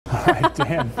right,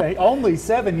 Dan. Only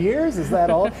 7 years? Is that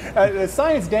all? The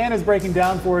science Dan is breaking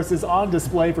down for us is on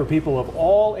display for people of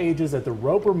all ages at the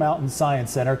Roper Mountain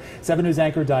Science Center. 7 News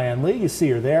anchor Diane Lee, you see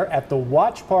her there at the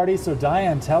watch party. So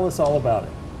Diane, tell us all about it.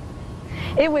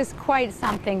 It was quite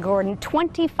something, Gordon.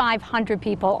 2,500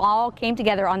 people all came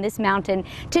together on this mountain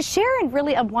to share in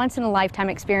really a once-in-a-lifetime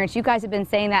experience. You guys have been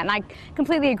saying that, and I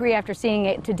completely agree after seeing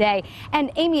it today.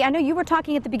 And Amy, I know you were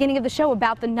talking at the beginning of the show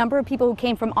about the number of people who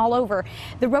came from all over.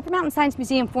 The Roper Mountain Science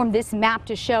Museum formed this map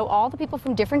to show all the people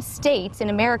from different states in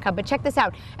America. But check this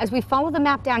out. As we follow the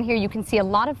map down here, you can see a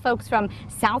lot of folks from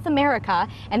South America,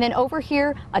 and then over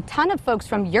here, a ton of folks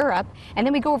from Europe. And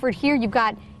then we go over here, you've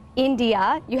got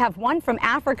India, you have one from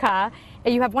Africa,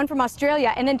 you have one from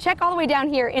Australia, and then check all the way down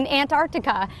here in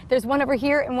Antarctica. There's one over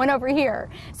here and one over here.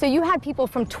 So you had people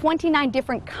from 29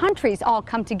 different countries all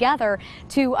come together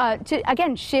to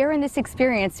again, share in this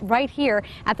experience right here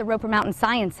at the Roper Mountain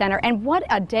Science Center. And what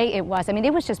a day it was. I mean,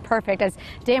 it was just perfect. As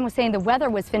Dan was saying, the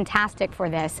weather was fantastic for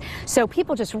this. So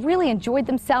people just really enjoyed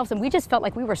themselves, and we just felt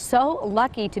like we were so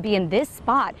lucky to be in this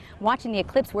spot watching the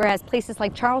eclipse, whereas places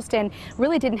like Charleston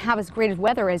really didn't have as great as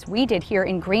weather as we did here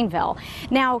in Greenville.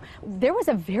 Now, there was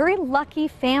a very lucky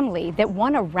family that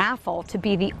won a raffle to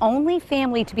be the only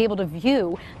family to be able to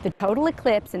view the total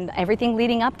eclipse and everything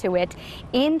leading up to it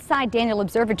inside Daniel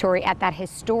Observatory at that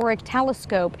historic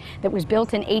telescope that was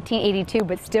built in 1882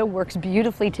 but still works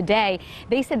beautifully today.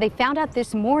 They said they found out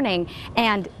this morning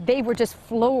and they were just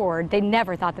floored. They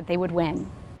never thought that they would win.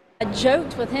 I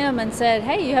joked with him and said,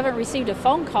 "Hey, you haven't received a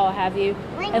phone call, have you?"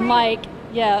 And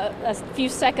yeah, a few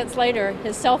seconds later,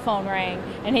 his cell phone rang,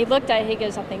 and he looked at it, he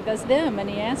goes, "I think that's them," and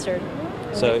he answered.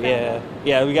 So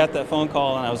yeah, we got that phone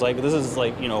call, and I was like, this is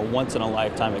like, once in a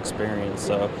lifetime experience.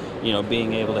 So,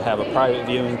 being able to have a private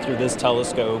viewing through this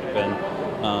telescope,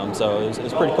 and so it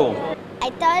was pretty cool.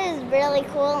 I thought it was really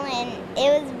cool, and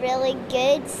it was really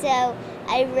good, so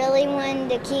I really wanted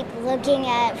to keep looking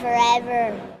at it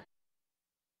forever.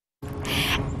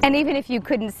 And even if you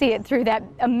couldn't see it through that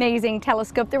amazing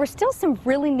telescope, there were still some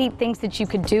really neat things that you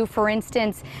could do. For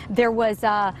instance, there was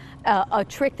a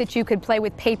trick that you could play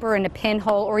with paper and a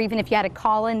pinhole, or even if you had a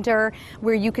colander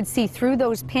where you could see through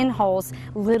those pinholes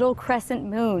little crescent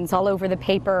moons all over the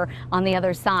paper on the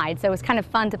other side. So it was kind of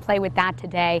fun to play with that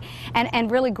today. And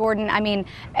really, Gordon, I mean,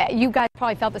 you guys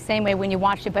probably felt the same way when you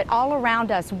watched it, but all around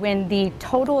us when the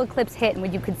total eclipse hit and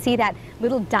when you could see that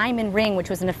little diamond ring, which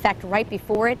was an effect right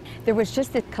before it, there was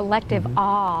just this collective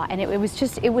awe, and it was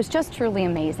just truly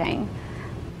amazing.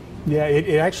 Yeah,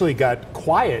 it actually got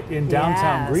quiet in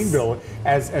downtown Greenville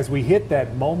as we hit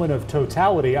that moment of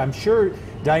totality. I'm sure,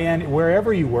 Diane,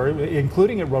 wherever you were,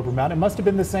 including at Roper Mountain, it must have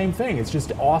been the same thing. It's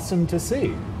just awesome to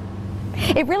see.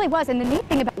 It really was, and the neat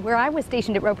thing about where I was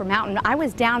stationed at Roper Mountain, I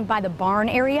was down by the barn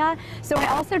area, so I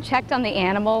also checked on the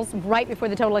animals right before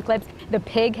the total eclipse. The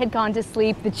pig had gone to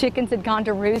sleep, the chickens had gone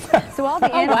to roost, so all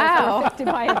the animals were affected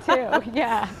by it too.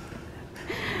 Yeah.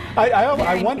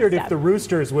 I wondered if the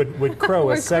roosters would crow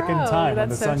a second time when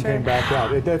the sun came back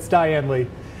out. That's Diane Lee.